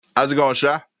How's it going,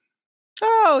 Sha?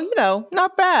 Oh,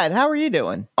 not bad. How are you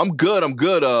doing? I'm good. I'm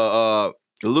good. A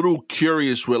little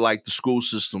curious with like the school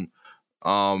system.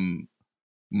 Um,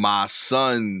 my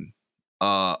son,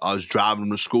 I was driving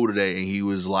him to school today, and he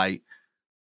was like,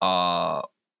 uh,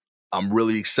 "I'm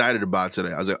really excited about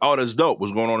today." I was like, "Oh, that's dope.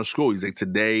 What's going on in school?" He's like,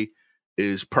 "Today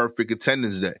is perfect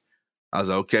attendance day." I was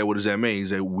like, "Okay, what does that mean?"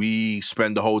 He's like, "We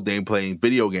spend the whole day playing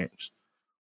video games."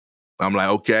 I'm like,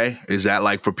 "Okay, is that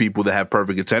like for people that have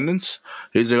perfect attendance?"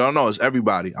 He's like, "Oh no, it's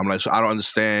everybody." I'm like, "So I don't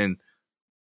understand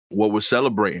what we're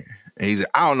celebrating." And he's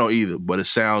like, "I don't know either, but it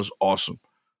sounds awesome."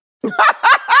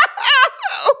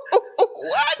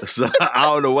 What? So I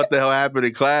don't know what the hell happened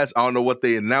in class. I don't know what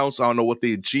they announced. I don't know what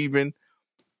they achieving.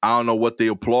 I don't know what they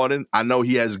applauding. I know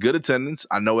he has good attendance.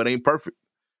 I know it ain't perfect.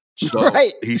 So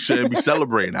Right. he shouldn't be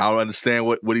celebrating. I don't understand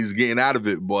what he's getting out of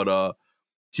it. But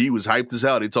he was hyped as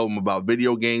hell. They told him about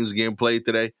video games getting played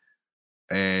today.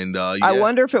 And I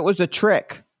wonder if it was a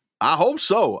trick. I hope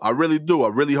so. I really do. I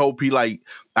really hope he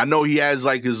I know he has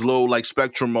like his little like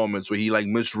spectrum moments where he like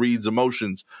misreads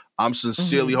emotions. I'm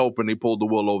sincerely hoping they pulled the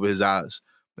wool over his eyes.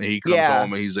 And he comes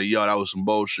home and he's like, "Yo, that was some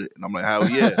bullshit." And I'm like, "Hell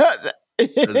yeah."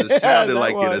 Because it sounded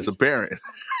like it as a parent.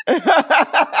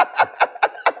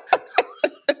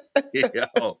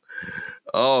 Yo.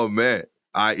 Oh man.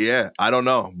 I don't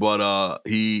know. But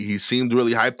he seemed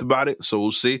really hyped about it. So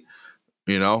we'll see.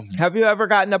 Have you ever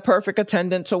gotten a perfect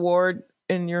attendance award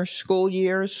in your school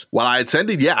years? Well, I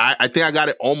attended, yeah. I think I got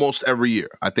it almost every year.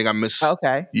 I think I missed.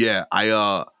 Okay. Yeah.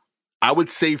 I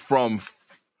would say from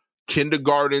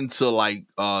kindergarten to like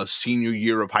senior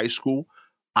year of high school,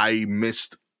 I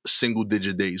missed single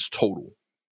digit days total.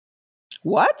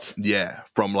 What? Yeah,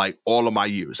 from like all of my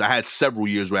years. I had several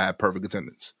years where I had perfect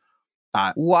attendance.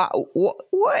 What?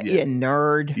 Yeah. You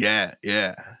nerd?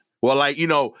 Yeah. Well, like,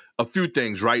 a few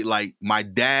things, right? Like my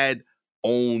dad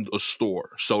owned a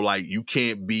store. So like you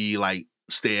can't be like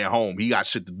stay at home. He got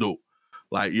shit to do.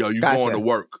 Like, yo, you going to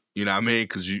work. You know what I mean?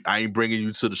 Because I ain't bringing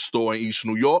you to the store in East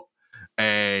New York.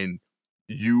 And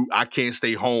I can't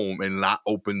stay home and not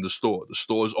open the store. The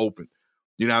store is open.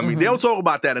 You know what I mean? They don't talk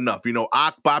about that enough.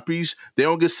 Ak Poppies, they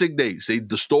don't get sick days.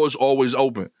 The store's always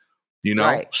open.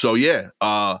 Right. So yeah,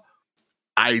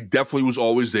 I definitely was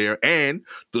always there. And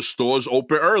the store's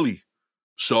open early.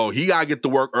 So he got to get to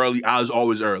work early. I was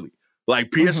always early. Like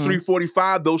PS3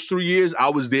 45, those 3 years, I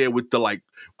was there with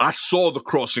I saw the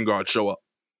crossing guard show up.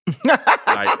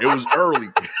 Like, it was early.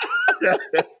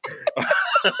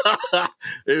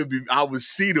 I would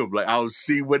see them. Like, I would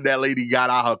see when that lady got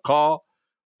out her car.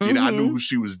 I knew who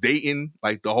she was dating.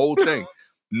 Like, the whole thing.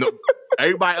 No,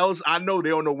 everybody else, I know they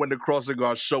don't know when the crossing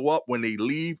guards show up. When they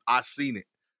leave, I seen it.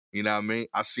 You know what I mean?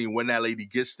 I seen when that lady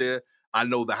gets there. I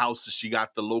know the house that she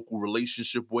got the local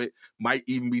relationship with, might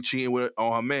even be cheating with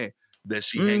on her man that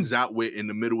she hangs out with in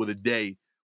the middle of the day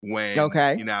when, you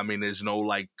know what I mean, there's no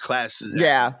like classes.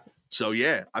 Yeah. So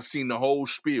yeah, I seen the whole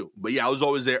spiel. But yeah, I was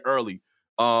always there early.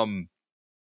 And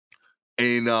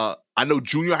I know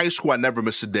junior high school, I never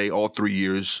missed a day all 3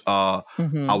 years. I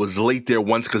was late there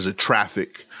once because of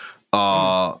traffic.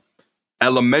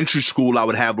 Elementary school, I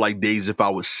would have like days if I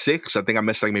was 6. I think I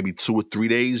missed like maybe 2 or 3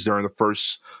 days during the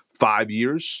first 5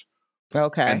 years.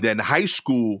 Okay. And then high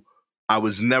school, I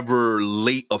was never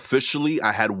late officially.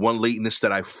 I had one lateness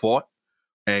that I fought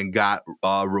and got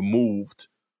removed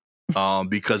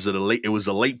because of it was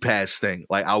a late pass thing.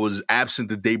 Like I was absent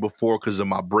the day before because of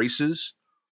my braces.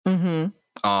 And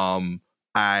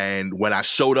when I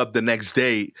showed up the next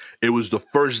day, it was the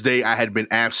first day I had been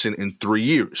absent in 3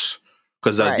 years.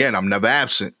 Because, again, I'm never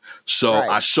absent. So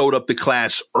I showed up to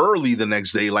class early the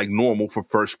next day, like normal for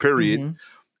first period.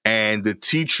 And the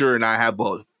teacher and I have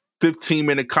a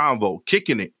 15-minute convo,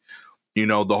 kicking it,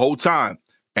 the whole time.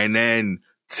 And then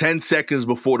 10 seconds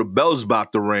before the bell's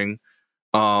about to ring,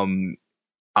 I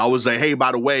was like, hey,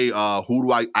 by the way, I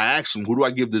asked him, who do I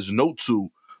give this note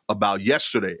to about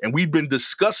yesterday? And we'd been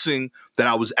discussing that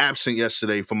I was absent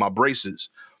yesterday for my braces.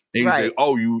 And he's like,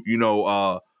 oh,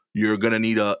 you're gonna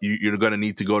need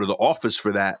to go to the office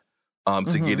for that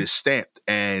to get it stamped.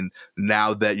 And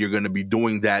now that you're gonna be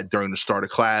doing that during the start of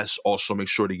class, also make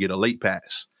sure to get a late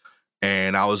pass.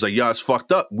 And I was like, yeah, it's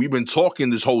fucked up. We've been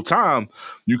talking this whole time.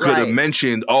 You could have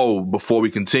mentioned, before we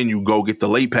continue, go get the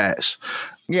late pass.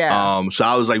 Yeah. So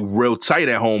I was like real tight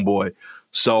at homeboy.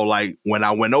 So like when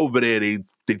I went over there,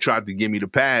 they tried to give me the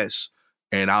pass.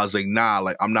 And I was like, nah,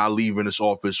 like I'm not leaving this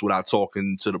office without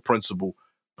talking to the principal.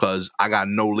 Because I got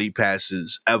no late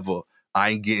passes ever. I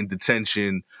ain't getting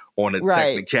detention on a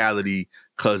technicality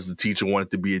because the teacher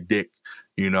wanted to be a dick,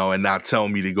 and not tell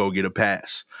me to go get a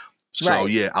pass. So,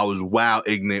 yeah, I was wild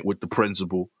ignorant with the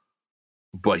principal,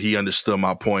 but he understood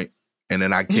my point. And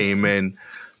then I came in,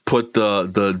 put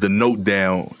the note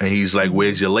down, and he's like,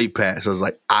 "Where's your late pass?" I was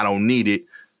like, "I don't need it."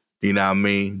 You know what I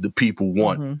mean? The people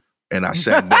want. And I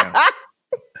sat down.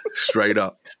 Straight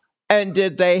up. And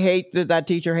did that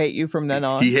teacher hate you from then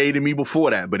on? He hated me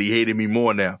before that, but he hated me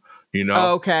more now, you know?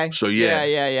 Oh, okay. So yeah.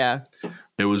 Yeah.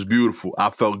 It was beautiful. I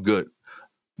felt good.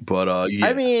 But yeah.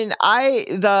 I mean,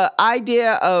 the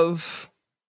idea of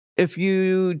if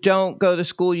you don't go to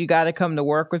school, you got to come to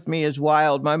work with me is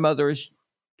wild. My mother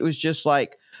was just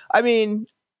like, I mean,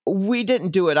 we didn't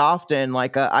do it often.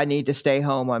 Like, I need to stay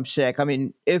home. I'm sick. I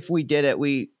mean, if we did it,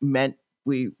 we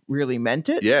really meant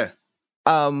it. Yeah.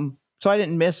 So I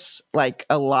didn't miss like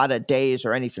a lot of days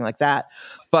or anything like that.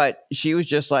 But she was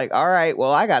just like, all right, well,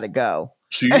 I got to go.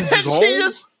 So you just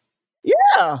home?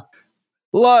 Yeah.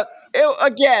 Look,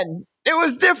 it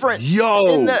was different. Yo.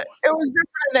 It was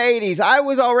different in the 80s. I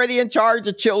was already in charge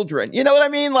of children. You know what I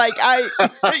mean? Like,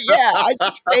 I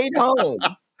just stayed home.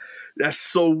 That's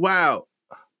so wild.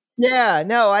 Yeah,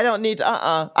 no, I don't need,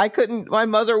 I couldn't, my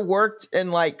mother worked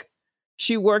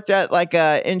she worked at like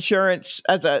as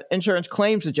an insurance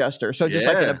claims adjuster. So just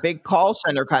like in a big call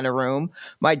center kind of room.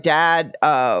 My dad,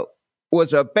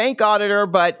 was a bank auditor,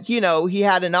 but he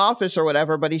had an office or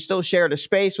whatever, but he still shared a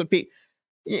space with people.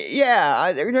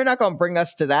 Yeah, they're not going to bring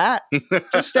us to that.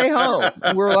 Just stay home.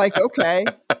 And we're like, okay.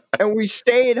 And we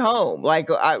stayed home. Like,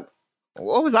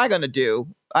 what was I going to do?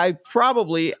 I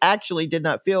probably actually did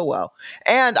not feel well.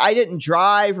 And I didn't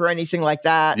drive or anything like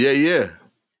that. Yeah.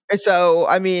 So,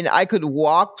 I mean, I could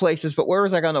walk places, but where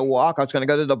was I going to walk? I was going to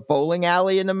go to the bowling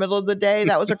alley in the middle of the day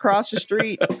that was across the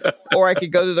street, or I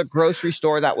could go to the grocery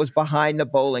store that was behind the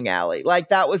bowling alley. Like,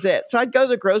 that was it. So I'd go to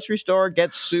the grocery store,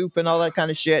 get soup and all that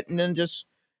kind of shit, and then just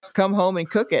come home and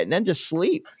cook it and then just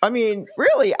sleep. I mean,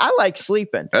 really, I like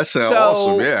sleeping. That sounds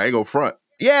awesome. Yeah, I ain't gonna front.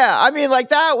 Yeah, I mean, like,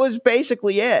 that was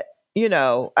basically it,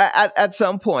 at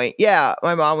some point. Yeah,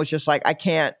 my mom was just like, I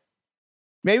can't.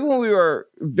 Maybe when we were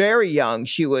very young,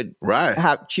 she'd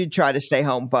try to stay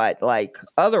home, but like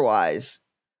otherwise,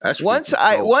 once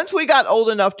we got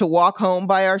old enough to walk home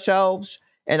by ourselves,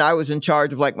 and I was in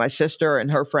charge of like my sister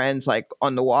and her friends, like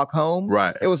on the walk home,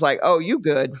 right? It was like, oh, you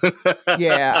good?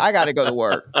 Yeah, I got to go to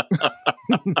work.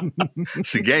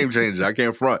 It's a game changer. I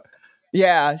can't front.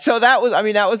 Yeah, so that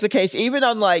was the case. Even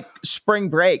on like spring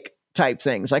break type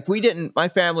things. Like my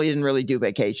family didn't really do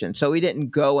vacation. So we didn't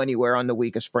go anywhere on the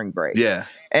week of spring break. Yeah.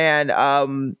 And,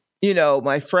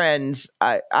 my friends,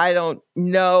 I don't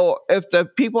know if the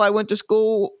people I went to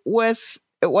school with,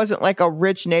 it wasn't like a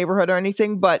rich neighborhood or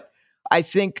anything, but I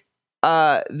think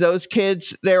those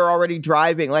kids, they were already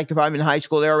driving. Like if I'm in high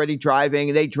school, they're already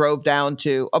driving. They drove down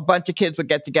a bunch of kids would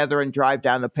get together and drive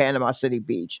down to Panama City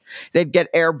Beach. They'd get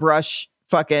airbrush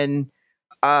fucking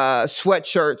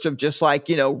sweatshirts of just like,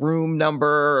 room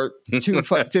number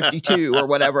 252 or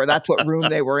whatever. That's what room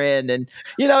they were in. And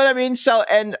you know what I mean? So,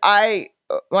 and my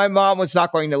mom was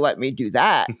not going to let me do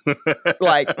that.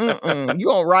 Like, you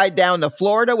gonna ride down to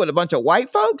Florida with a bunch of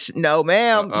white folks? No,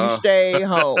 ma'am, you stay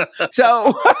home.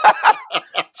 So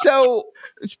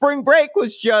spring break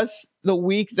was just the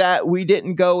week that we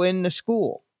didn't go into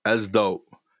school. That's dope.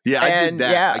 Yeah, I did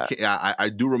that. Yeah. I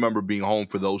do remember being home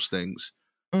for those things.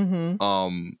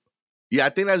 Mm-hmm. Yeah, I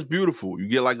think that's beautiful. You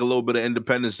get like a little bit of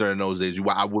independence during those days.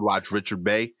 I would watch Richard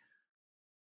Bey.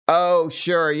 Oh,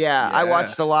 sure, yeah. I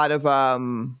watched a lot of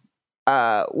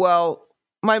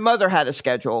my mother had a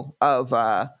schedule of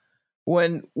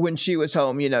when she was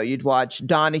home, you'd watch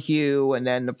Donahue and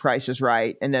then The Price is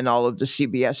Right and then all of the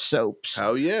CBS soaps.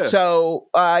 Hell yeah. So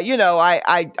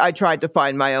I tried to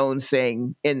find my own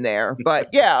thing in there.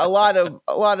 But yeah, a lot of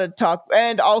talk,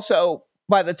 and also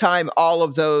by the time all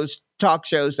of those talk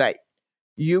shows that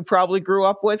you probably grew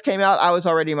up with came out, I was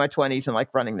already in my 20s and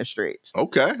like running the streets.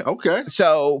 Okay.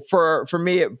 So for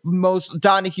me,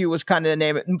 Donahue was kind of the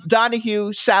name.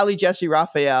 Donahue, Sally Jesse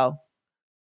Raphael,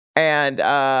 and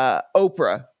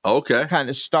Oprah. Okay. Kind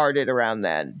of started around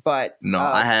then, but no,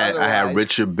 I had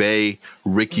Richard Bey,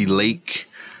 Ricky Lake.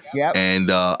 Yep. And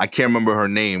I can't remember her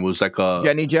name. It was like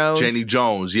Jenny Jones. Jenny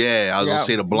Jones. Yeah, I was gonna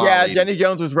say the blonde. Yeah, lady. Jenny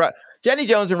Jones was right. Jenny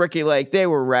Jones and Ricky Lake, they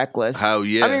were reckless. Hell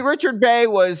yeah. I mean, Richard Bey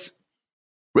was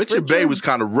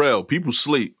kind of real. People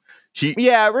sleep.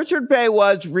 Richard Bey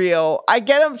was real. I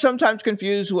get him sometimes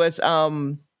confused with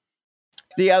the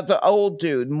old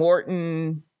dude,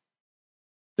 Morton.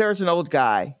 There's an old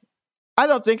guy. I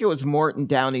don't think it was Morton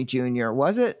Downey Jr.,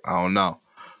 was it? I don't know.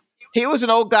 He was an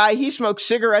old guy. He smoked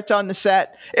cigarettes on the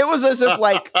set. It was as if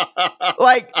like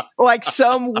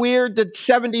some weird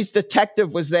 70s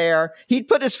detective was there. He'd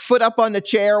put his foot up on the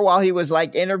chair while he was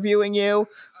like interviewing you.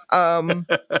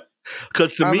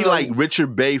 Because to me, like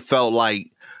Richard Bey felt like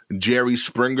Jerry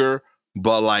Springer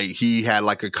but like he had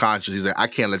like a conscience. He's like, I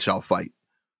can't let y'all fight,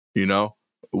 you know.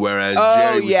 Whereas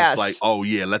Jerry was just like, oh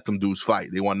yeah, let them dudes fight.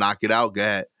 They want to knock it out. Go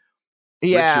ahead.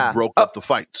 Yeah, Richard broke up the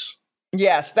fights.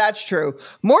 Yes, that's true.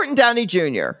 Morton Downey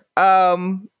Jr.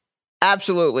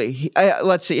 Absolutely.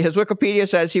 Let's see. His Wikipedia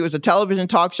says he was a television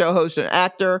talk show host and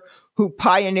actor who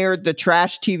pioneered the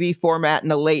trash TV format in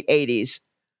the late 80s.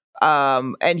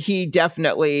 And he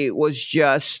definitely was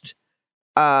just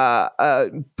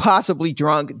possibly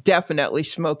drunk, definitely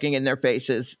smoking in their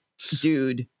faces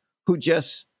dude who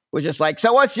just was just like,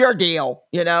 so what's your deal?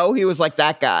 You know, he was like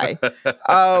that guy.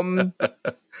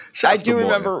 I do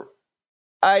remember...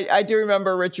 I do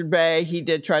remember Richard Bay. He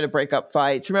did try to break up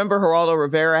fights. Remember Geraldo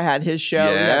Rivera had his show.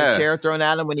 Yeah. He had a chair thrown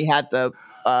at him when he had the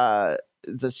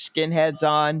skinheads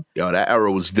on. Yo, that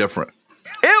era was different.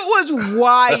 It was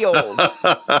wild.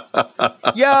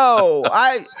 Yo,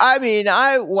 I mean,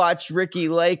 I watched Ricki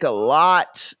Lake a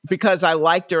lot because I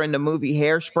liked her in the movie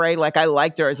Hairspray. Like, I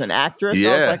liked her as an actress. Yeah.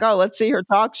 So I was like, oh, let's see her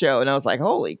talk show. And I was like,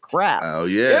 holy crap. Oh,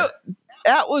 yeah.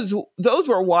 Those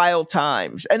were wild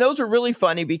times. And those were really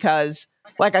funny because,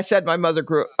 like I said, my mother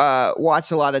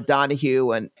watched a lot of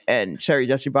Donahue and Sally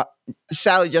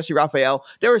Jesse Raphael.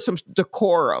 There was some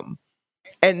decorum.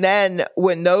 And then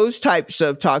when those types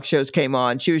of talk shows came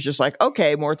on, she was just like,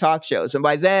 okay, more talk shows. And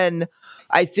by then,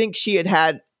 I think she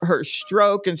had her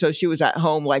stroke. And so she was at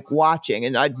home, like, watching.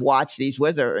 And I'd watch these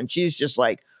with her. And she's just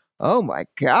like, oh, my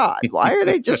God, why are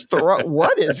they just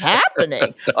what is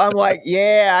happening? I'm like,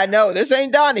 yeah, I know. This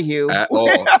ain't Donahue. At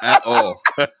all.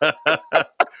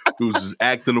 He was just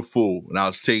acting a fool. And I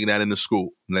was taking that into school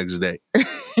next day.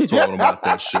 Talking about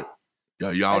that shit. Yo,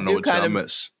 y'all know what y'all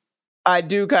miss. I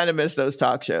do kind of miss those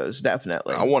talk shows,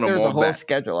 definitely. I want them all back. There's a whole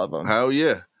schedule of them. Hell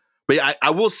yeah. But yeah, I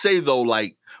will say, though,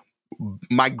 like,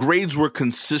 my grades were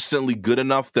consistently good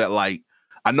enough that, like,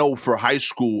 I know for high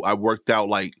school, I worked out,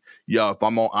 like, yo, if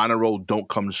I'm on honor roll, don't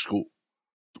come to school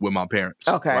with my parents.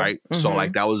 Okay. Right? Mm-hmm. So,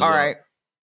 like, that was that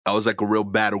was like a real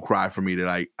battle cry for me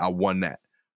that I won that.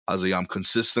 I was like, I'm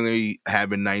consistently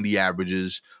having 90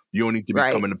 averages. You don't need to be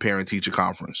coming to parent-teacher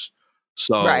conference.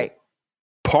 So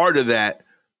part of that,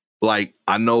 like,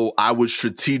 I know I would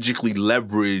strategically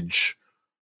leverage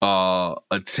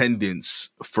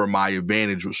attendance for my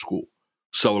advantage with school.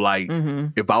 So, like,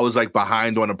 if I was, like,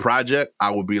 behind on a project, I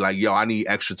would be like, yo, I need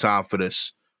extra time for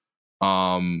this.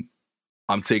 I'm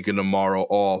taking tomorrow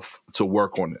off to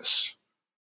work on this.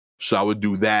 So I would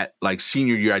do that. Like,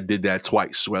 senior year, I did that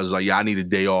twice. Where I was like, yeah, I need a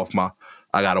day off. I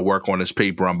got to work on this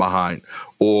paper. I'm behind.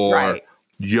 Or, I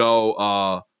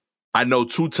know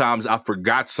 2 times I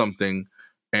forgot something.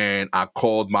 And I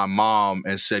called my mom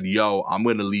and said, yo, I'm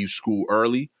going to leave school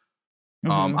early.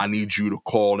 I need you to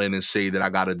call in and say that I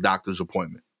got a doctor's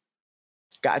appointment.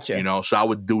 Gotcha. You know, so I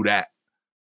would do that.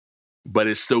 But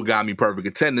it still got me perfect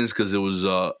attendance because it was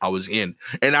I was in.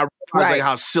 And I realized like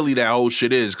how silly that whole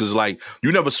shit is because, like,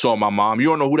 you never saw my mom. You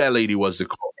don't know who that lady was to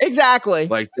call. Exactly.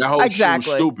 Like, that whole shit was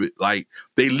stupid. Like,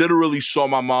 they literally saw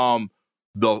my mom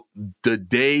the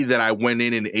day that I went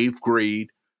in 8th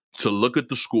grade to look at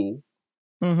the school.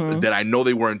 That I know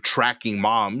they weren't tracking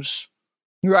moms,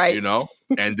 right? You know,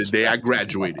 and the day I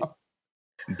graduated,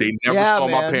 they never saw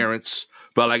my parents.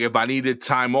 But like, if I needed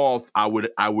time off, I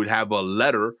would have a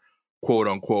letter, quote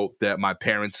unquote, that my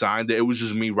parents signed. It was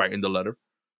just me writing the letter,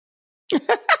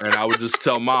 and I would just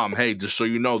tell mom, "Hey, just so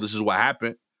you know, this is what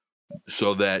happened,"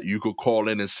 so that you could call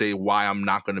in and say why I'm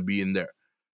not going to be in there.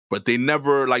 But they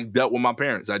never like dealt with my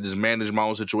parents. I just managed my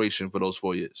own situation for those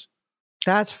 4 years.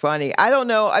 That's funny. I don't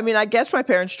know. I mean, I guess my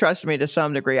parents trusted me to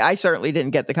some degree. I certainly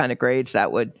didn't get the kind of grades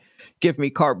that would give me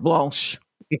carte blanche.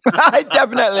 I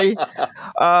definitely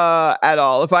at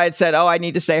all. If I had said, oh, I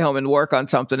need to stay home and work on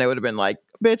something, they would have been like,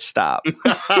 bitch, stop.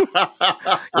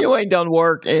 You ain't done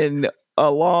work in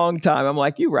a long time. I'm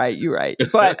like, you right.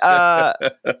 But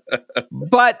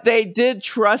they did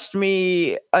trust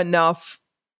me enough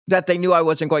that they knew I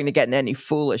wasn't going to get in any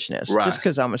foolishness just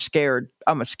because I'm a scared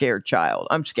child.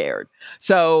 I'm scared.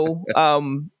 So, I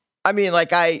mean,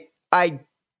 like I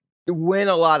went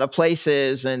a lot of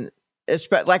places and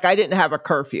it's like, I didn't have a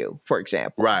curfew, for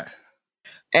example. Right.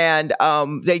 And,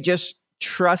 they just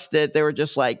trusted, they were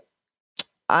just like,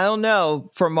 I don't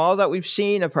know, from all that we've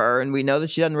seen of her, and we know that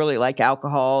she doesn't really like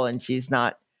alcohol and she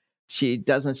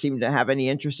doesn't seem to have any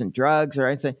interest in drugs or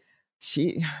anything.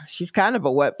 She's kind of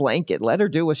a wet blanket. Let her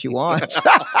do what she wants.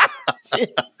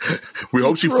 We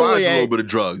hope she finds a little bit of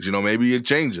drugs. You know, maybe you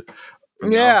change it.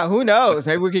 Yeah, who knows?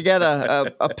 Maybe we could get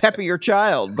a peppier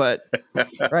child. But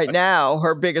right now,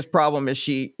 her biggest problem is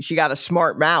she got a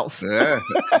smart mouth. Yeah.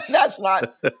 That's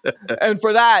not. And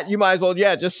for that, you might as well,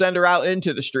 just send her out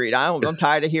into the street. I'm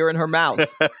tired of hearing her mouth.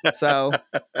 So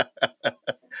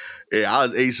Yeah, I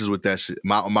was aces with that shit.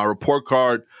 My report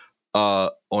card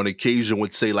on occasion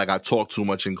would say like I talk too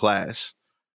much in class,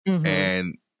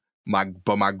 and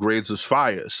my grades was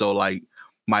fire. So like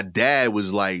my dad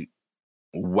was like,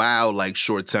 wow, like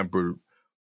short tempered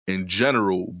in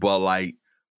general, but like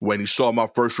when he saw my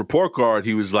first report card,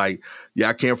 he was like, yeah,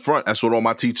 I can't front. That's what all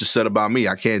my teachers said about me.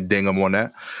 I can't ding him on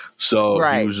that. So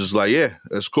he was just like, yeah,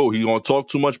 that's cool. He gonna talk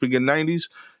too much, but get 90s,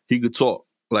 he could talk.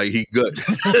 Like, he good.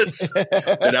 And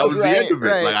that was the end of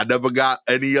it. Like, I never got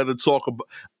any other talk about.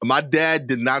 My dad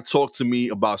did not talk to me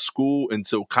about school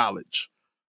until college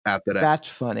after that. That's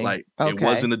funny. Like, it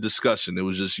wasn't a discussion. It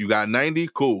was just, you got 90?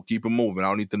 Cool, keep it moving. I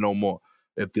don't need to know more.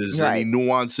 If there's any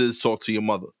nuances, talk to your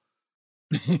mother.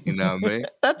 You know what I mean?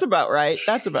 That's about right.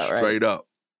 That's about right. Straight up.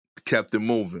 Kept it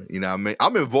moving. You know what I mean?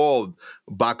 I'm involved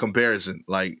by comparison.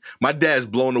 Like, my dad's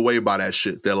blown away by that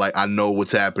shit. That, like, I know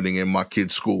what's happening in my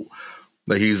kid's school.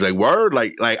 Like, he's like, word?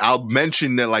 Like I'll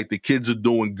mention that, like, the kids are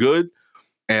doing good.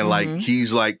 And, like,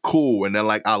 he's like, cool. And then,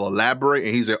 like, I'll elaborate.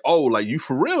 And he's like, oh, like, you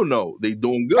for real know they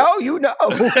doing good. Oh, you know.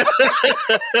 Oh,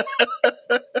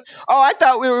 I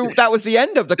thought that was the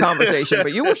end of the conversation,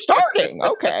 but you were starting.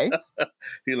 Okay.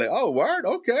 He's like, oh, word?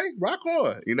 Okay. Rock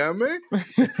on. You know what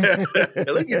I mean?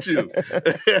 Look at you.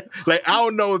 Like, I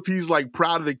don't know if he's, like,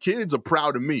 proud of the kids or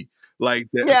proud of me. Like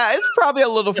that. Yeah, it's probably a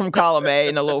little from column A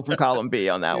and a little from column B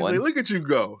on that one. Like, look at you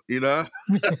go, you know?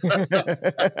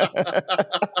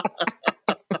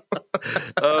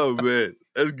 Oh, man.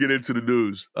 Let's get into the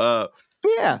news.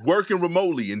 Working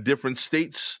remotely in different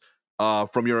states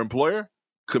from your employer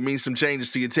could mean some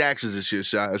changes to your taxes this year,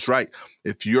 Sha. That's right.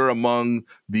 If you're among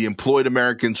the employed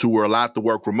Americans who were allowed to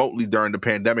work remotely during the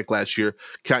pandemic last year,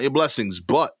 count your blessings.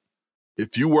 But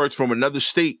if you worked from another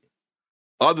state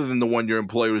other than the one your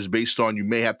employer is based on, you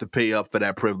may have to pay up for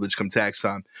that privilege come tax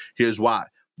time. Here's why.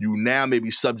 You now may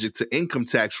be subject to income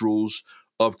tax rules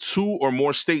of 2 or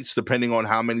more states, depending on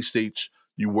how many states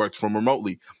you worked from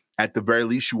remotely. At the very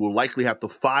least, you will likely have to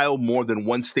file more than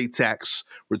one state tax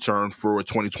return for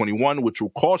 2021, which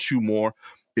will cost you more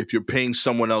if you're paying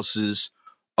someone else's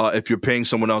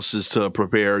to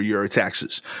prepare your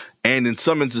taxes. And in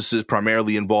some instances,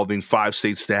 primarily involving 5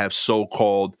 states that have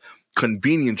so-called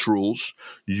convenience rules,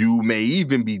 you may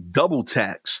even be double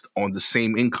taxed on the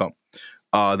same income.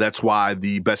 That's why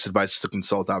the best advice is to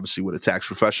consult, obviously, with a tax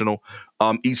professional.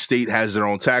 Each state has their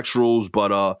own tax rules,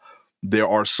 but there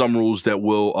are some rules that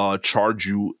will charge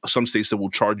you, some states that will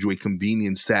charge you a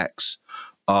convenience tax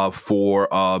for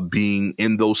being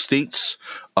in those states.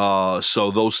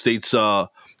 So those states,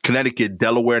 Connecticut,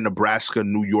 Delaware, Nebraska,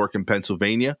 New York, and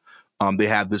Pennsylvania, they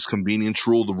have this convenience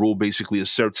rule. The rule basically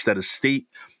asserts that a state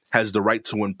has the right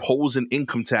to impose an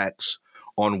income tax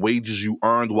on wages you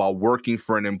earned while working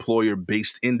for an employer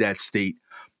based in that state,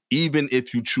 even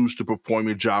if you choose to perform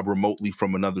your job remotely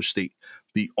from another state.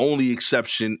 The only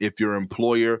exception if your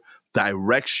employer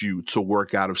directs you to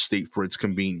work out of state for its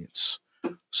convenience.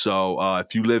 So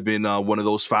if you live in one of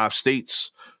those 5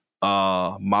 states,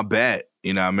 my bad.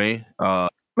 You know what I mean?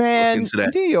 Man,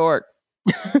 New York.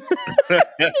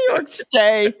 New York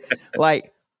stay.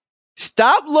 Like,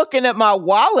 stop looking at my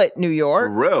wallet, New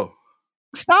York. For real.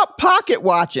 Stop pocket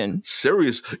watching.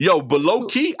 Serious. Yo, but low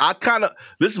key,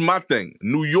 this is my thing.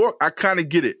 New York, I kind of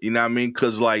get it. You know what I mean?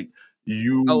 Because, like,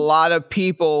 a lot of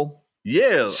people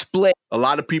split. A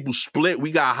lot of people split.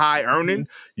 We got high earning.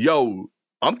 Yo,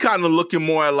 I'm kind of looking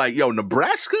more at, like, yo,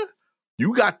 Nebraska,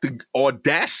 you got the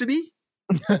audacity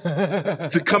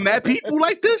to come at people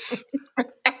like this?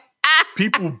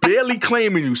 People barely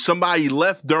claiming you. Somebody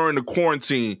left during the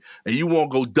quarantine and you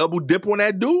won't go double dip on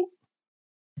that dude?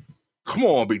 Come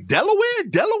on, big Delaware?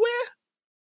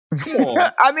 Come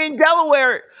on. I mean,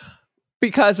 Delaware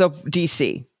because of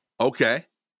DC. Okay.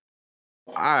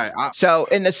 All right. So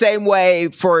in the same way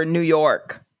for New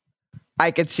York,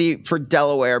 I could see for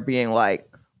Delaware being like,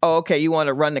 oh, okay, you want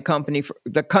to run the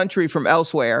country from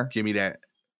elsewhere. Give me that.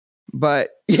 But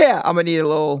yeah, I'm going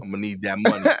to need that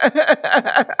money.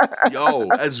 Yo,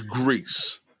 that's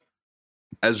Greece.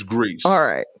 All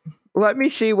right. Let me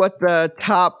see what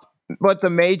the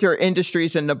major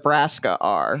industries in Nebraska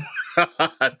are.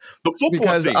 The football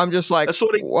because team. I'm just like,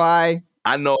 why?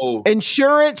 I know.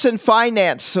 Insurance and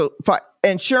financial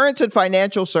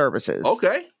services.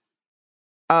 Okay.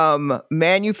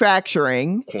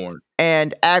 Manufacturing. Corn.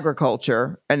 And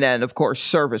agriculture, and then, of course,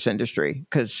 service industry,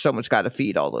 because someone's got to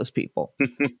feed all those people.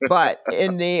 But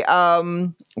in the,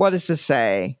 what does this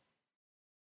say?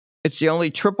 It's the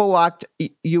only triple landlocked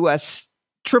U.S.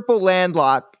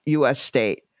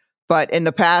 state. But in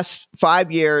the past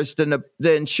 5 years, the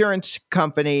insurance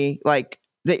company, like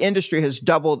the industry has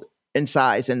doubled in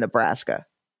size in Nebraska.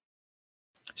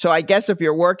 So I guess if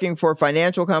you're working for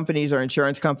financial companies or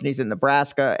insurance companies in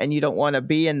Nebraska and you don't want to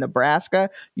be in Nebraska,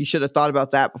 you should have thought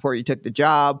about that before you took the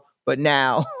job. But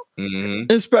now,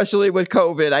 especially with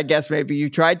COVID, I guess maybe you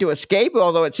tried to escape,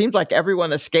 although it seems like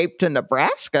everyone escaped to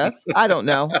Nebraska. I don't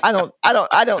know. I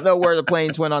don't know where the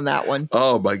planes went on that one.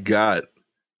 Oh my God.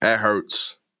 That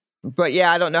hurts. But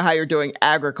yeah, I don't know how you're doing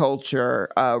agriculture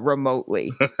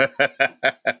remotely.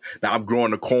 Now I'm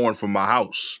growing the corn from my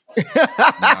house. You know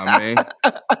what I mean?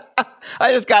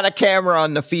 I just got a camera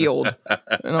on the field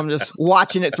and I'm just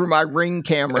watching it through my Ring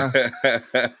camera.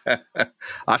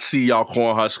 I see y'all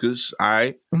corn huskers. All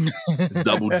right.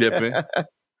 Double dipping.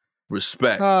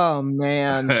 Respect. Oh,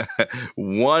 man.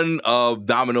 One of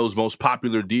Domino's most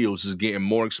popular deals is getting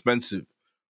more expensive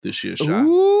this year, Shy.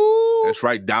 Ooh. That's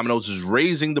right. Domino's is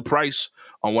raising the price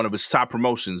on one of its top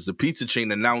promotions. The pizza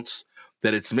chain announced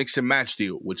that its mix and match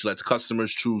deal, which lets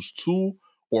customers choose 2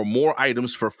 or more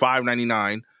items for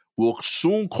 $5.99, will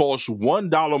soon cost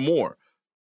 $1 more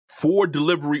for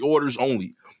delivery orders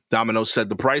only. Domino's said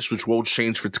the price, which won't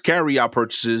change for carry-out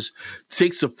purchases,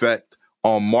 takes effect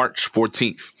on March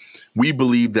 14th. We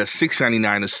believe that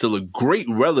 $6.99 is still a great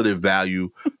relative value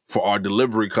for our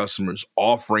delivery customers,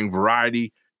 offering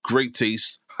variety, great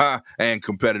taste, and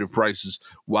competitive prices,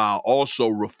 while also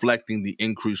reflecting the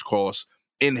increased costs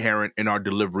inherent in our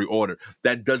delivery order.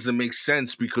 That doesn't make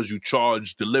sense because you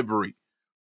charge delivery.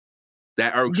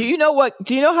 That irks Do you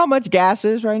know how much gas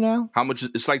is right now? How much?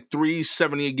 It's like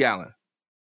 $3.70 a gallon.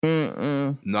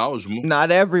 No, it's more. Not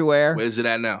everywhere. Where's it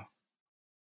at now?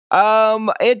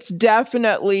 It's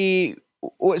definitely,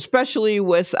 especially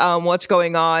with what's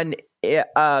going on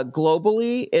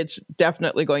globally, it's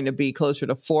definitely going to be closer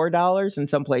to $4. In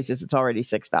some places, it's already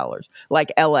 $6.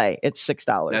 Like LA, it's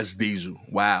 $6. That's diesel.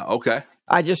 Wow. Okay.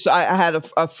 I had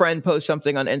a friend post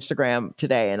something on Instagram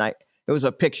today, and it was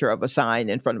a picture of a sign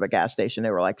in front of a gas station. They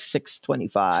were like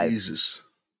 $6.25. Jesus.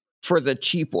 For the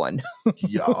cheap one.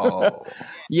 Yo.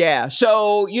 Yeah.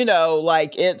 So,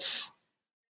 like it's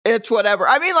whatever.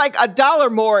 I mean, like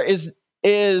 $1 more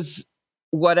is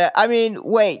what I mean,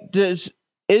 wait,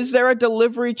 is there a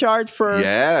delivery charge for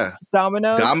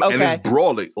Domino's? Okay. And it's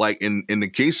broad. Like in the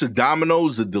case of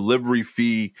Domino's, the delivery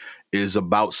fee is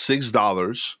about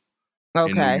 $6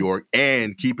 in New York.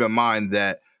 And keep in mind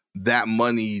that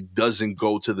money doesn't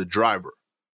go to the driver.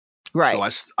 Right.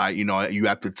 So you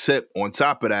have to tip on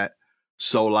top of that.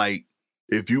 So like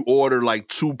if you order like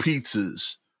 2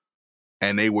 pizzas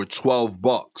and they were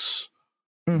 $12,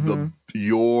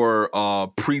 your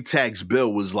pre-tax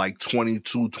bill was like $22,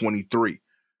 $23.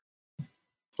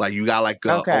 Like you got like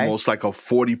almost like a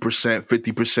 40%,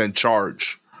 50%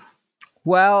 charge.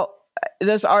 Well,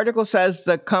 this article says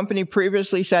the company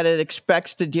previously said it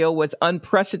expects to deal with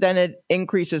unprecedented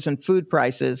increases in food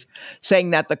prices,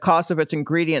 saying that the cost of its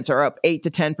ingredients are up 8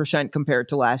 to 10% compared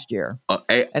to last year.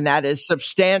 And that is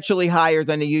substantially higher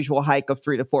than the usual hike of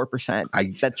 3 to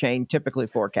 4% that chain typically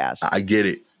forecasts. I get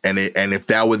it. And if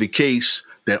that were the case,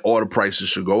 then order prices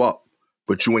should go up.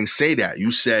 But you ain't say that.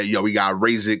 You said, we got to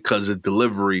raise it because of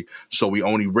delivery. So we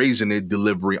only raising it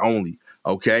delivery only.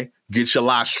 Okay? Get your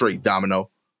lie straight, Domino.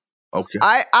 Okay.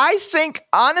 I think,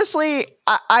 honestly,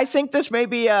 I think this may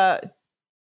be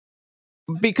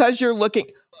because you're look,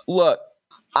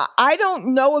 I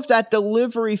don't know if that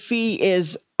delivery fee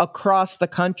is across the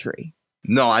country.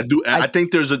 No, I do. I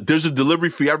think there's a delivery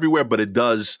fee everywhere, but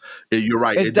you're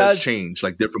right. It does change.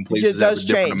 Like different places have a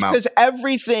different amount. Because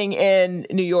everything in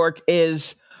New York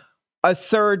is a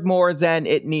third more than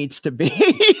it needs to be.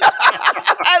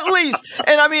 At least.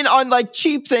 And I mean, on like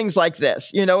cheap things like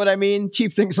this, you know what I mean?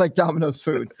 Cheap things like Domino's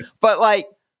food. But like,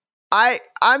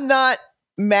 I'm not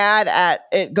mad at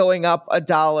it going up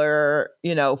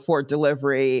 $1, for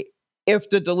delivery. If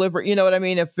the delivery, you know what I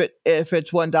mean? If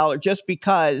it's $1, just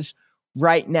because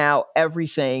right now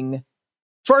everything,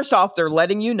 first off, they're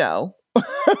letting you know.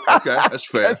 Okay, that's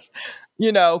fair.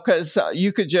 Because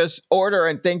you could just order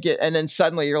and think it, and then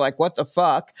suddenly you're like, what the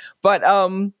fuck? But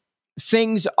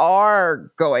things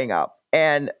are going up.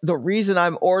 And the reason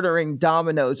I'm ordering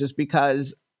Domino's is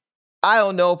because I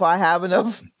don't know if I have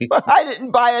enough. I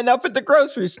didn't buy enough at the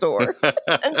grocery store.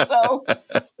 And so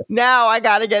now I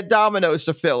got to get Domino's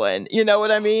to fill in. You know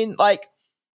what I mean? Like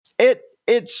it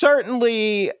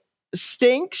certainly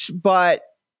stinks, but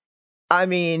I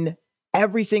mean,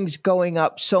 everything's going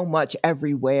up so much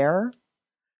everywhere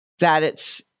that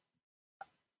it's,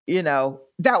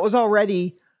 that was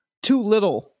already too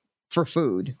little for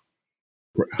food.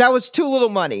 That was too little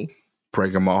money.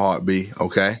 Breaking my heart, B.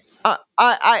 Okay.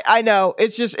 I know.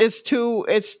 It's too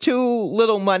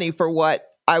little money for what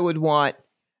I would want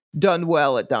done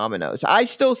well at Domino's. I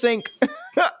still think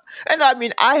And I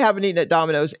mean, I haven't eaten at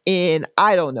Domino's in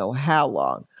I don't know how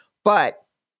long, but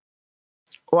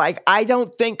like, I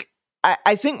don't think,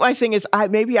 I think my thing is,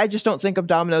 maybe I just don't think of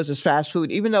Domino's as fast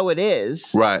food, even though it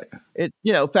is. Right. It,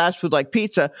 fast food like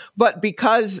pizza, but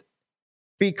because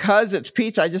it's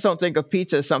pizza, I just don't think of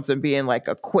pizza as something being like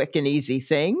a quick and easy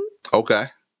thing. Okay.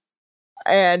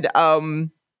 And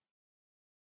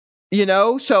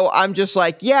so I'm just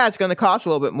like, yeah, it's going to cost a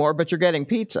little bit more, but you're getting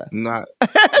pizza. Not.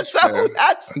 So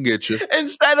that's, I get you.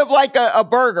 Instead of like a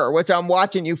burger, which I'm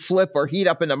watching you flip or heat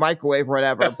up in the microwave or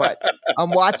whatever, but I'm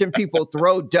watching people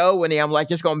throw dough in it. I'm like,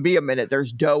 it's going to be a minute.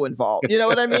 There's dough involved. You know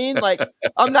what I mean? Like,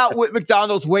 I'm not with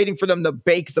McDonald's waiting for them to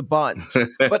bake the buns,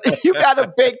 but you got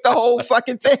to bake the whole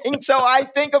fucking thing. So I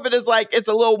think of it as like, it's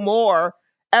a little more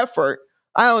effort.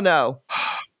 I don't know.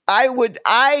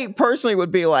 I personally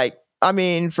would be like, I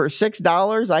mean, for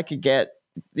 $6, I could get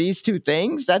these two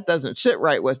things. That doesn't sit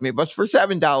right with me. But for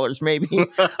 $7,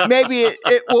 maybe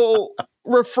it will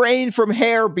refrain from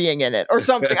hair being in it or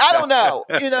something. I don't know.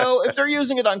 If they're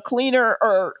using it on cleaner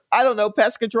or, I don't know,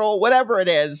 pest control, whatever it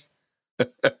is.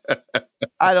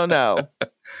 I don't know.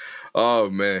 Oh,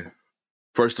 man.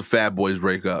 First the Fat Boys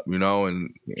break up, and there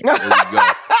we go. I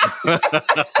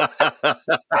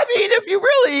mean, if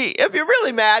you're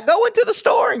really mad, go into the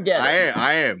store and get it.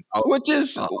 I am. Which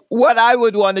is what I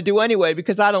would want to do anyway,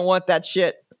 because I don't want that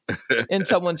shit in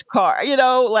someone's car.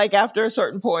 Like after a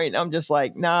certain point, I'm just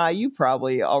like, nah, you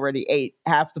probably already ate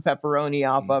half the pepperoni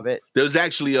off of it. There's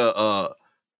actually a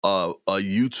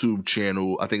YouTube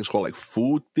channel, I think it's called like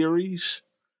Food Theories.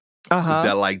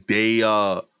 That like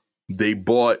they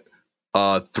bought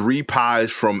 3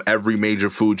 pies from every major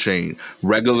food chain,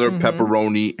 regular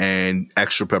pepperoni and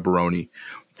extra pepperoni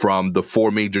from the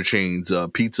 4 major chains,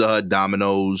 Pizza Hut,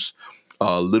 Domino's,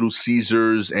 Little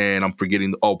Caesars, and I'm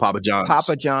forgetting, Papa John's.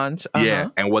 Papa John's. Yeah.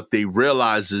 And what they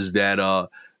realize is that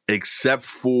except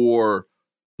for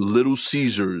Little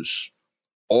Caesars,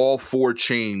 all 4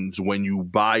 chains, when you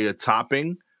buy a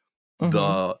topping,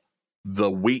 the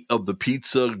weight of the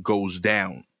pizza goes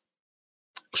down.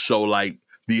 So like,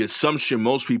 the assumption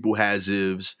most people has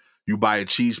is you buy a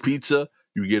cheese pizza,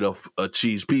 you get a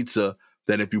cheese pizza.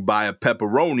 Then if you buy a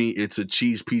pepperoni, it's a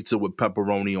cheese pizza with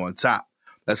pepperoni on top.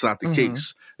 That's not the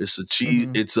case. It's a cheese.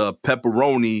 It's a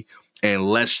pepperoni and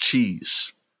less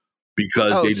cheese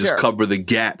because they just cover the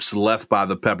gaps left by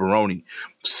the pepperoni.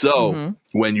 So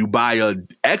when you buy a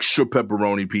extra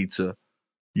pepperoni pizza,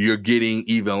 you're getting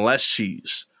even less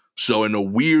cheese. So in a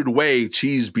weird way,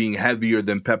 cheese being heavier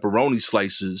than pepperoni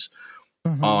slices,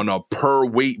 on a per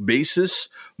weight basis,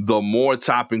 the more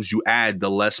toppings you add, the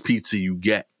less pizza you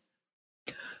get.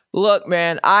 Look,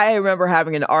 man, I remember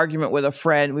having an argument with a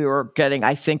friend. We were getting,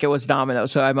 I think it was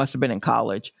Domino's, so I must have been in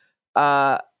college.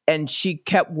 And she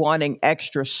kept wanting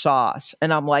extra sauce.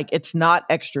 And I'm like, it's not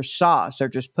extra sauce. They're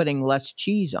just putting less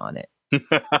cheese on it.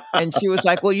 And she was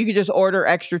like, well, you could just order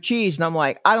extra cheese. And I'm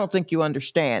like, I don't think you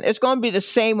understand. It's going to be the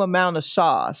same amount of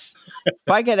sauce. If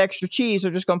I get extra cheese,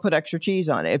 they're just going to put extra cheese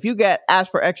on it. If you ask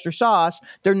for extra sauce,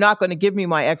 they're not going to give me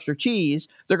my extra cheese.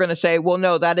 They're going to say, well,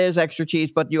 no, that is extra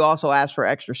cheese, but you also asked for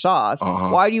extra sauce.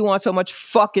 Why do you want so much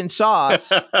fucking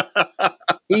sauce?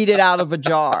 Eat it out of a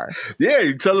jar. Yeah,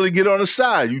 you tell her to get on the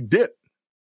side. You dip.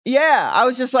 Yeah, I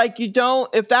was just like,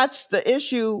 if that's the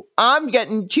issue, I'm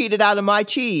getting cheated out of my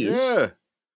cheese. Yeah.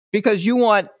 Because you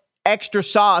want extra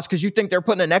sauce because you think they're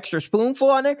putting an extra spoonful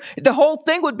on there. The whole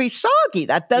thing would be soggy.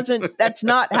 That's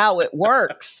not how it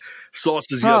works.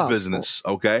 Sauce is your business,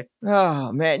 okay?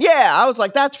 Oh, man. Yeah, I was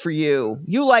like, that's for you.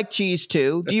 You like cheese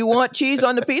too. Do you want cheese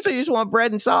on the pizza or you just want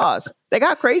bread and sauce? They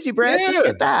got crazy bread. Yeah, just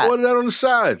get that. Order that on the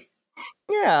side.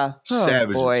 Yeah.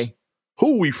 Savages. Oh, boy.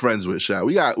 Who we friends with, Sha?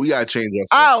 We got to change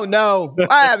our. I don't know.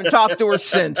 I haven't talked to her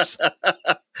since.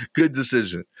 Good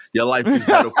decision. Your life is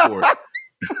better for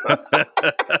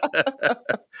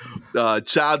it.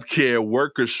 Child care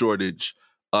worker shortage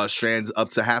strands up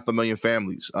to 500,000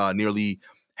 families. Nearly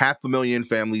 500,000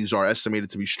 families are estimated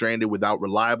to be stranded without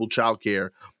reliable child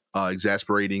care,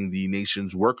 exacerbating the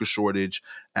nation's worker shortage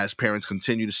as parents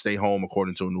continue to stay home,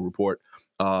 according to a new report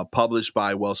published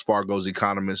by Wells Fargo's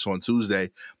economists on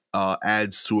Tuesday.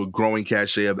 Adds to a growing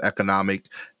cachet of economic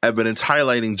evidence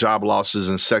highlighting job losses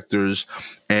in sectors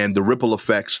and the ripple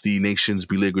effects the nation's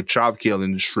beleaguered childcare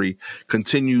industry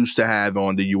continues to have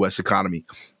on the U.S. economy.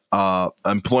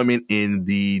 Employment in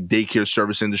the daycare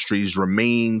service industries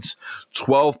remains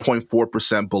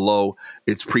 12.4% below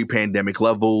its pre-pandemic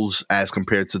levels as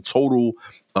compared to total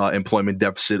employment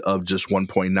deficit of just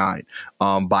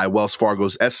 1.9. By Wells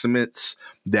Fargo's estimates,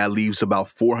 that leaves about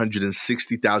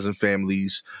 460,000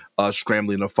 families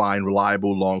scrambling to find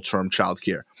reliable long-term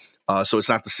childcare. So it's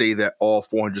not to say that all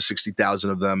 460,000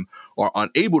 of them are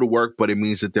unable to work, but it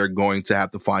means that they're going to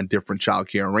have to find different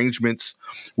childcare arrangements,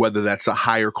 whether that's a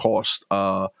higher cost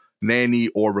nanny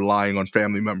or relying on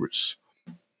family members.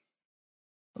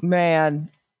 Man,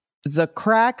 the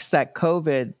cracks that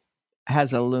COVID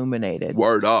has illuminated.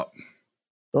 Word up.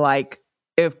 Like,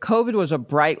 if COVID was a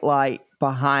bright light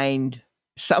behind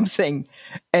something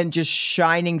and just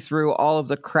shining through all of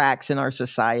the cracks in our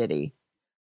society,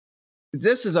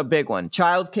 this is a big one.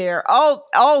 Childcare,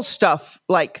 all stuff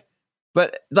but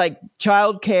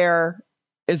childcare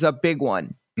is a big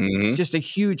one. Mm-hmm. Just a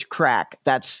huge crack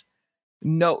that's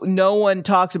no one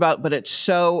talks about, but it's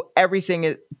so everything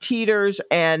it teeters,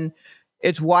 and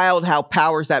it's wild how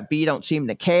powers that be don't seem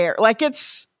to care. Like,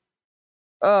 it's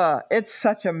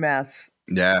such a mess.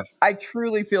 Yeah. I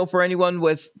truly feel for anyone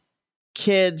with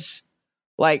kids.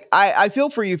 Like, I feel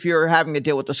for you if you're having to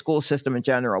deal with the school system in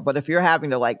general, but if you're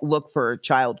having to look for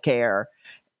childcare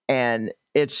and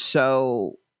there's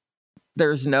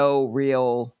no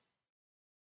real,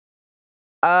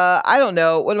 I don't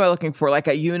know, what am I looking for? Like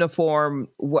a uniform,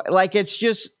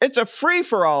 it's a free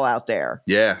for all out there.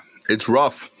 Yeah, it's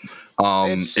rough.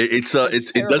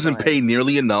 It doesn't pay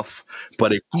nearly enough,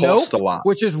 but it costs a lot,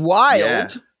 which is wild. Yeah.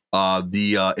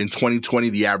 In 2020,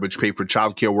 the average pay for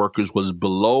childcare workers was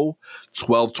below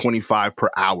 $12.25 per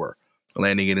hour,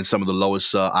 landing it in some of the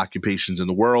lowest occupations in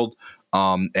the world.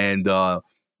 And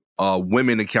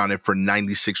women accounted for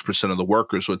 96% of the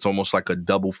workers, so it's almost like a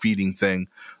double feeding thing.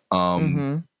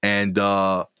 And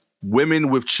women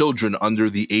with children under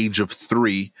the age of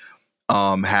 3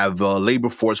 have a labor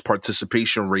force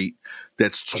participation rate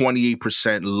that's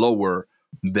 28% lower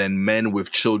than men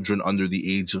with children under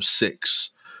the age of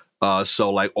 6.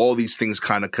 So all these things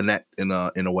kind of connect in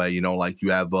a way,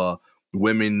 you have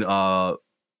women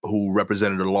who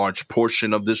represented a large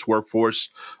portion of this workforce,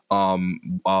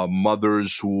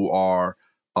 mothers who are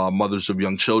mothers of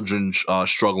young children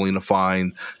struggling to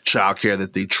find childcare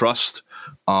that they trust,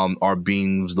 are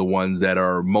being the ones that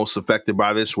are most affected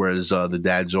by this, whereas the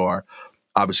dads are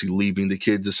obviously leaving the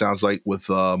kids, it sounds like, with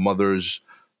mothers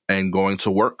and going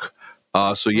to work.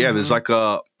 So yeah, there's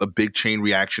a big chain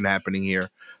reaction happening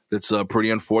here that's pretty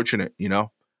unfortunate, So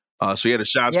yeah, the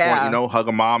shots point, hug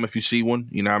a mom if you see one,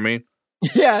 you know what I mean?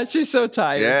 Yeah, she's so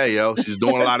tired. Yeah, yo, she's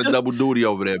doing a lot of double duty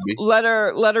over there, B. Let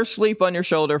her sleep on your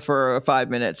shoulder for 5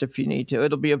 minutes if you need to.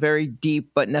 It'll be a very deep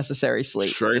but necessary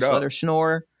sleep. Straight just up. Let her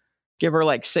snore, give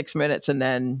her 6 minutes, and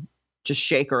then just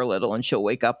shake her a little, and she'll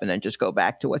wake up and then just go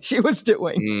back to what she was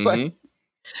doing. But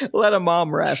let a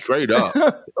mom rest. Straight up.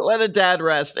 Let a dad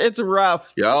rest. It's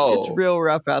rough. Yo, it's real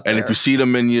rough out there. And if you see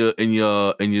them in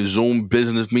your Zoom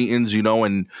business meetings,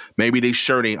 and maybe they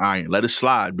shirt ain't iron, let it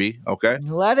slide, B. Okay,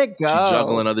 let it go. She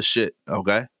juggling other shit.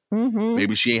 Okay, Mm-hmm.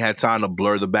 Maybe she ain't had time to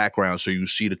blur the background so you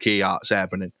see the chaos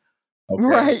happening. Okay,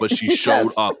 right. But she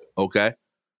showed up. Okay.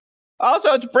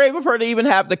 Also, it's brave of her to even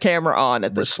have the camera on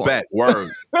at this Respect,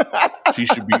 word. She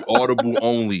should be audible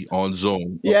only on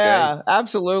Zoom. Okay? Yeah,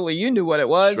 absolutely. You knew what it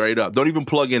was. Straight up. Don't even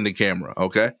plug in the camera,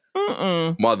 okay?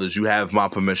 Mothers, you have my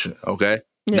permission, okay?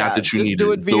 Yeah, not that you need to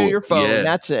do it via your phone. Yeah.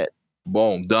 That's it.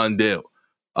 Boom, done deal.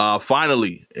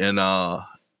 Finally, and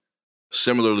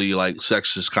similarly,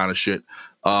 sexist kind of shit,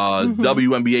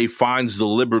 WNBA fines the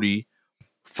Liberty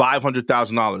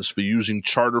 $500,000 for using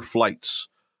charter flights.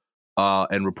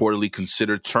 And reportedly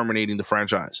considered terminating the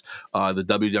franchise. The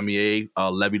WNBA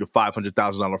levied a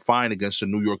 $500,000 fine against the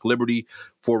New York Liberty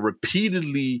for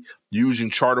repeatedly using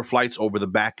charter flights over the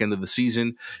back end of the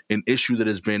season, an issue that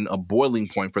has been a boiling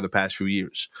point for the past few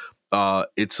years.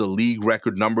 It's a league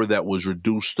record number that was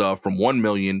reduced from 1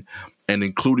 million, and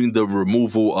including the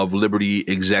removal of Liberty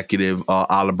executive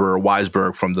Oliver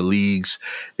Weisberg from the league's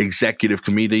executive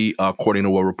committee, according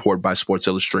to a report by Sports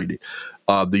Illustrated.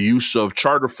 The use of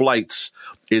charter flights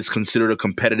is considered a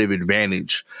competitive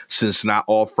advantage since not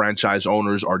all franchise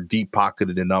owners are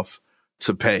deep-pocketed enough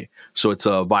to pay. So it's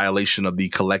a violation of the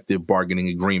collective bargaining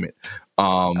agreement.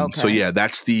 So yeah,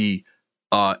 that's the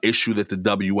issue that the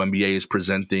WNBA is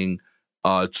presenting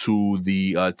to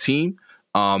the team.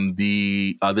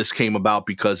 This came about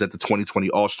because at the 2020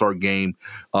 All-Star game,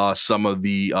 some of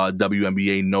the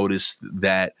WNBA noticed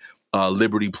that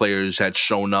Liberty players had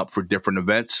shown up for different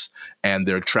events and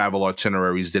their travel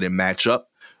itineraries didn't match up.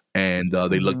 And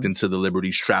they looked into the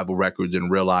Liberty's travel records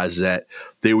and realized that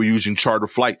they were using charter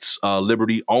flights.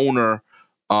 Liberty owner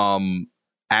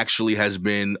actually has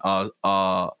been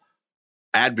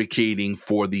advocating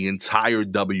for the entire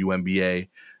WNBA.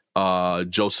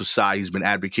 Joseph Tsai, he's been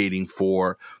advocating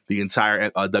for the entire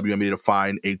WNBA to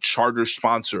find a charter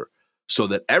sponsor so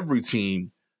that every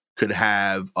team could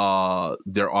have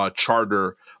their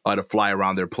charter to fly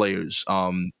around their players.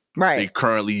 They Right.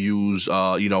 currently use,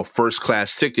 first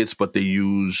class tickets, but they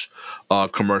use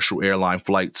commercial airline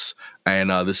flights. And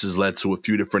this has led to a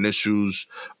few different issues,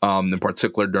 in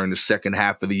particular during the second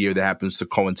half of the year that happens to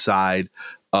coincide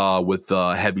with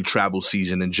heavy travel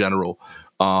season in general.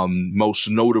 Most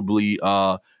notably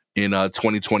in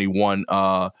 2021,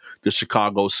 the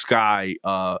Chicago Sky,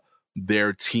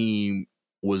 their team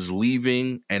was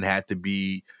leaving and had to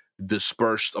be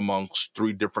dispersed amongst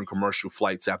 3 different commercial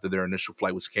flights after their initial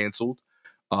flight was canceled,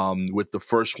 with the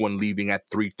first one leaving at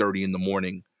 3:30 in the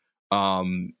morning.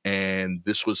 And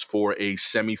this was for a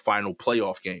semifinal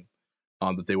playoff game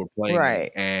that they were playing.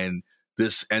 Right. And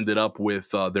this ended up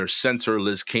with their center,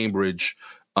 Liz Cambridge,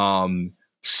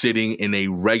 sitting in a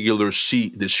regular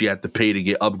seat that she had to pay to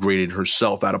get upgraded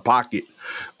herself out of pocket,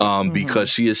 because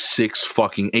she is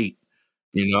 6'8",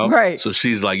 Right. So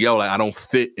she's like, yo, I don't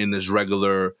fit in this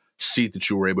regular seat that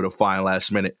you were able to find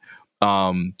last minute.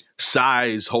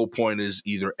 Sai's whole point is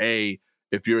either A,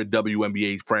 if you're a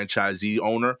WNBA franchisee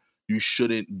owner, you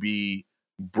shouldn't be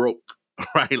broke,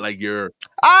 right? Like Come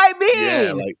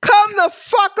the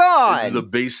fuck on. This is a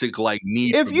basic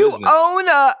need. If for you business.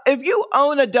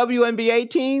 own a WNBA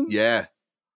team, yeah,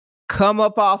 come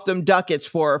up off them ducats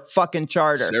for a fucking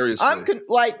charter. Seriously.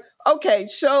 Okay,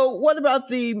 so what about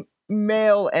the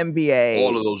male NBA?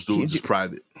 All of those dudes is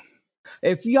private.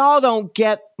 If y'all don't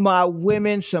get my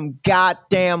women some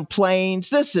goddamn planes,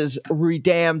 this is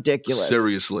ridiculous.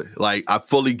 Seriously. I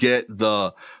fully get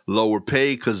the lower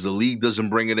pay because the league doesn't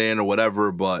bring it in or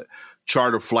whatever, but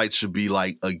charter flights should be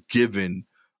a given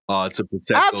to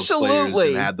protect those players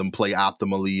and have them play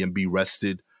optimally and be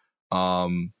rested.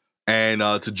 And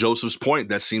to Joseph's point,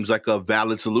 that seems like a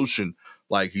valid solution.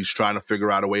 He's trying to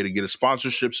figure out a way to get a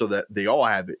sponsorship so that they all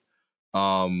have it.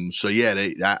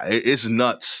 It's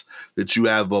nuts that you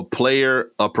have a player,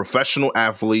 a professional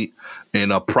athlete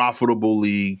in a profitable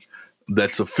league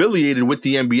that's affiliated with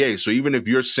the NBA. So even if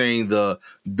you're saying the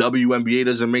WNBA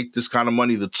doesn't make this kind of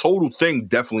money, the total thing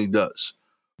definitely does.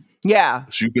 Yeah.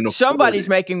 So you can somebody's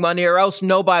making money, or else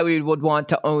nobody would want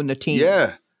to own the team.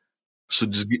 Yeah.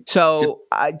 So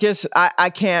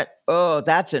I can't. Oh,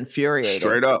 that's infuriating.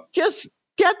 Straight up. Just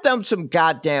get them some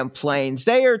goddamn planes.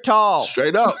 They are tall.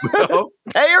 Straight up.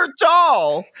 They are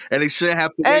tall. And they shouldn't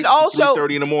have to wait until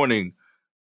 3:30 in the morning.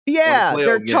 Yeah,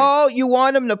 they're tall. You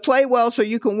want them to play well so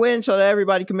you can win, so that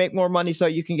everybody can make more money, so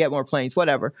you can get more planes,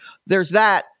 whatever. There's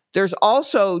that. There's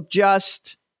also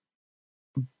just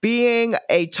being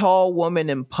a tall woman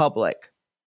in public.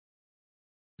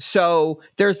 So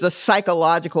there's the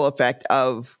psychological effect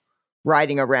of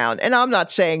riding around. And I'm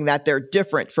not saying that they're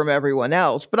different from everyone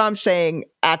else, but I'm saying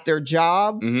at their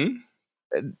job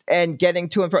and getting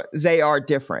to and from, they are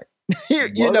different.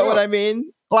 you know what I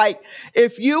mean?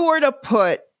 If you were to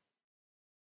put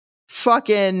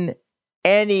fucking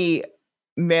any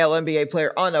male NBA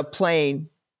player on a plane,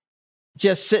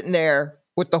 just sitting there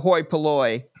with the hoi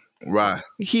polloi, right,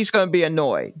 he's going to be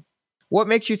annoyed. What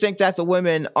makes you think that the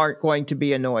women aren't going to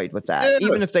be annoyed with that,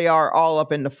 even if they are all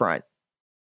up in the front?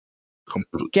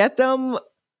 Get them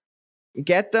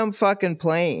fucking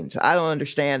planes. I don't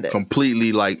understand it.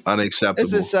 Completely unacceptable.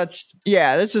 This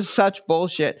is such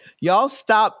bullshit. Y'all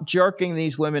stop jerking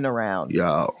these women around.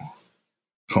 Yo.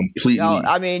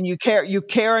 Completely. You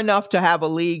care enough to have a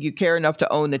league, you care enough to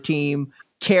own a team,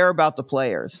 care about the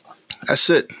players. That's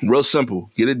it. Real simple.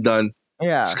 Get it done.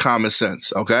 Yeah. It's common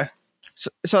sense, okay?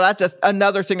 So that's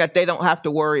another thing that they don't have to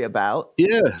worry about.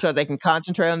 Yeah. So they can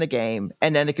concentrate on the game,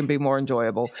 and then it can be more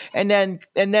enjoyable. And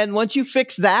then once you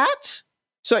fix that,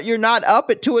 so you're not up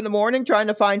at 2 a.m. trying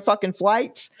to find fucking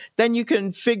flights, then you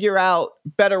can figure out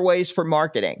better ways for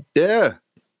marketing. Yeah.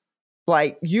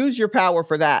 Use your power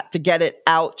for that to get it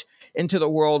out into the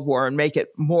world war and make it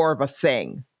more of a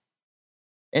thing.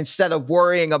 Instead of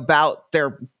worrying about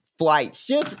their flights.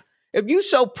 Just if you're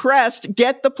so pressed,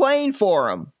 get the plane for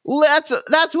them.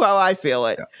 That's how I feel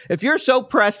it. Yeah. If you're so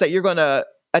pressed that you're going to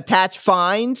attach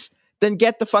fines, then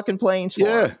get the fucking planes for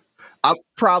them.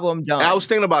 Problem done. I was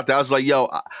thinking about that. I was like, yo,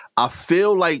 I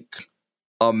feel like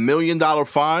 $1 million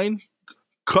fine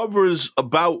covers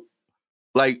about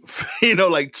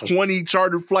 20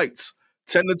 charter flights,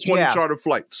 10 to 20 charter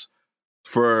flights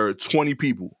for 20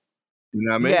 people. You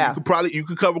know what I mean? Yeah. You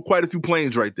could cover quite a few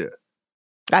planes right there.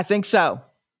 I think so.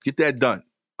 Get that done.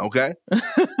 Okay.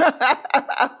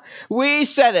 We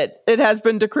said it. It has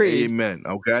been decreed. Amen.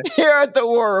 Okay. Here at the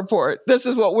War Report, this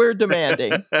is what we're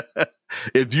demanding.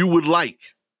 If you would like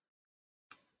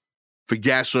for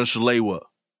Gasser and Shalewa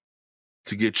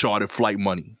to get chartered flight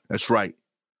money, that's right.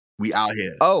 We out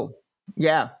here. Oh,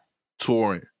 yeah.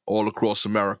 Touring all across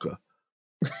America.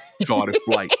 Chartered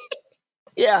flight.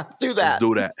 Yeah, do that.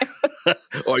 Let's do that.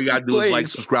 All you gotta do is like,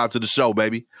 Please. subscribe to the show,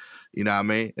 baby. You know what I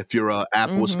mean? If you're a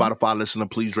Apple or Spotify listener,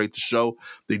 please rate the show.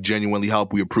 They genuinely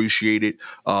help. We appreciate it.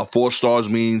 4 stars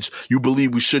means you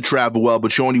believe we should travel well,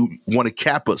 but you only want to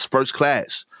cap us first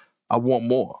class. I want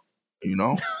more, you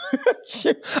know?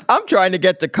 I'm trying to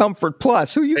get to Comfort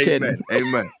Plus. Who you kidding?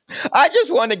 Amen. I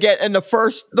just want to get in the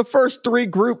first 3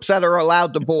 groups that are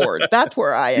allowed to board. That's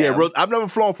where I am. Yeah, I've never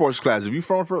flown first class. Have you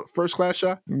flown first class,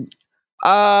 Sha?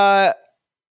 I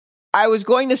was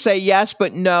going to say yes,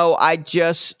 but no. I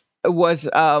just was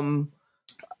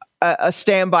a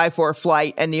standby for a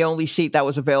flight, and the only seat that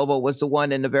was available was the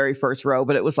one in the very first row,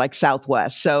 but it was like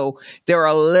Southwest. So they're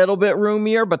a little bit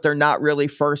roomier, but they're not really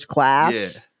first class.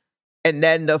 Yeah. And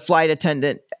then the flight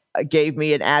attendant gave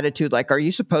me an attitude like, are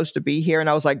you supposed to be here? And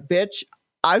I was like, bitch,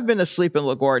 I've been asleep in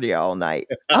LaGuardia all night.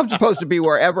 I'm supposed to be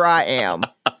wherever I am.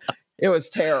 It was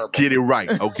terrible. Get it right,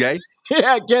 okay?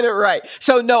 Yeah, get it right.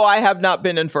 So, no, I have not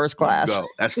been in first class. Go.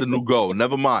 That's the new goal.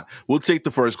 Never mind. We'll take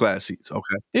the first class seats,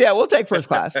 okay? Yeah, we'll take first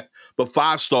class. But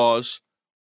 5 stars,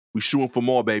 we shooting for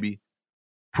more, baby.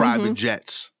 Private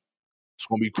jets. It's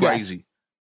going to be crazy. Yes.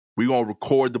 We're going to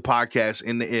record the podcast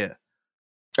in the air.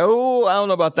 Oh, I don't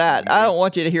know about that. I don't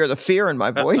want you to hear the fear in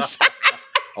my voice.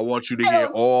 I want you to hear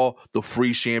all the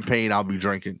free champagne I'll be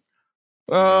drinking.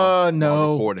 Oh,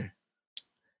 no. Recording.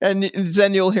 And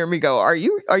then you'll hear me go, are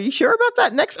you sure about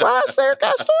that next glass there,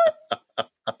 Castor?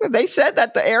 They said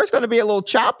that the air is going to be a little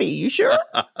choppy. You sure?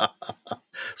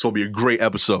 It's going to be a great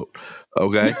episode,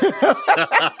 okay?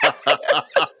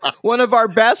 One of our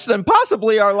best and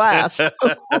possibly our last.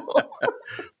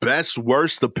 Best,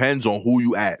 worst depends on who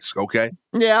you ask, okay?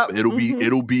 Yeah.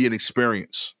 It'll be an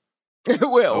experience. It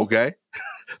will. Okay?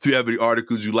 If you have any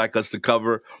articles you'd like us to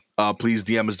cover, please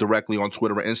DM us directly on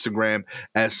Twitter and Instagram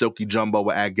at Silky Jumbo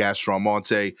or at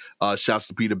Gastromonte. Shouts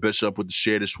to Peter Bishop with the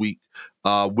share this week.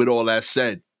 With all that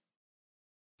said,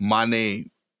 my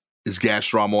name is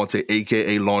Gastromonte,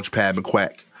 a.k.a. Launchpad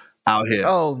McQuack. Out here.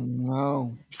 Oh,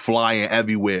 no. Flying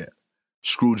everywhere.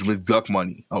 Scrooge McDuck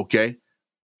money, okay?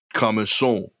 Coming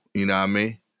soon. You know what I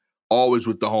mean? Always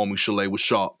with the homie Chalet with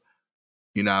Sharp.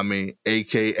 You know what I mean?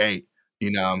 A.k.a. You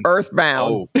know,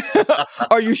 Earthbound. Oh.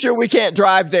 Are you sure we can't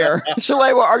drive there?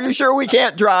 Shalewa, are you sure we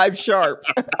can't drive Sharp?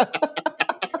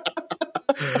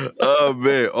 Oh,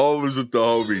 man. Always with the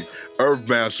homie.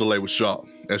 Earthbound Shalewa Sharp.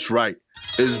 That's right.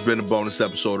 It's been a bonus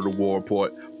episode of The War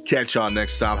Report. Catch y'all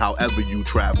next time, however you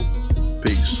travel.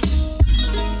 Peace.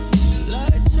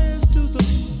 Light turns to the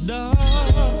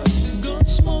dark. Gun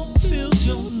smoke fills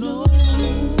your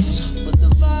nose. But the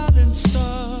violence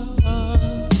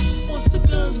starts once the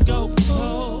guns go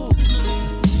cold.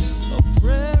 A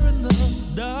prayer in the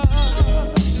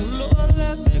dark. Lord,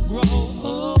 let me grow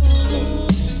old.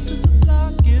 'Cause the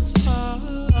block gets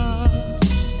hard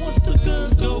once the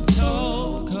guns go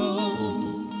cold, cold.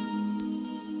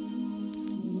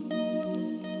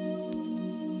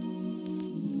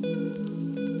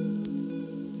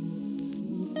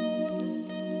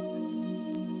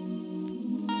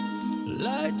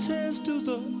 Light tears to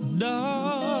the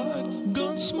dark,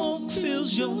 gun smoke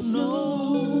fills your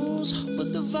nose,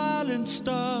 but the violence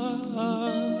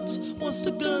starts once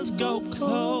the guns go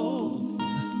cold.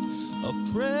 A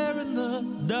prayer in the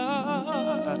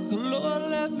dark, Lord,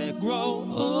 let me grow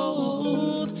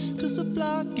old, 'cause the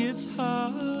block gets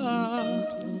hard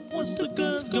once the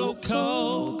guns go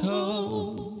cold,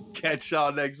 cold. Catch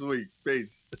y'all next week.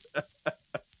 Peace.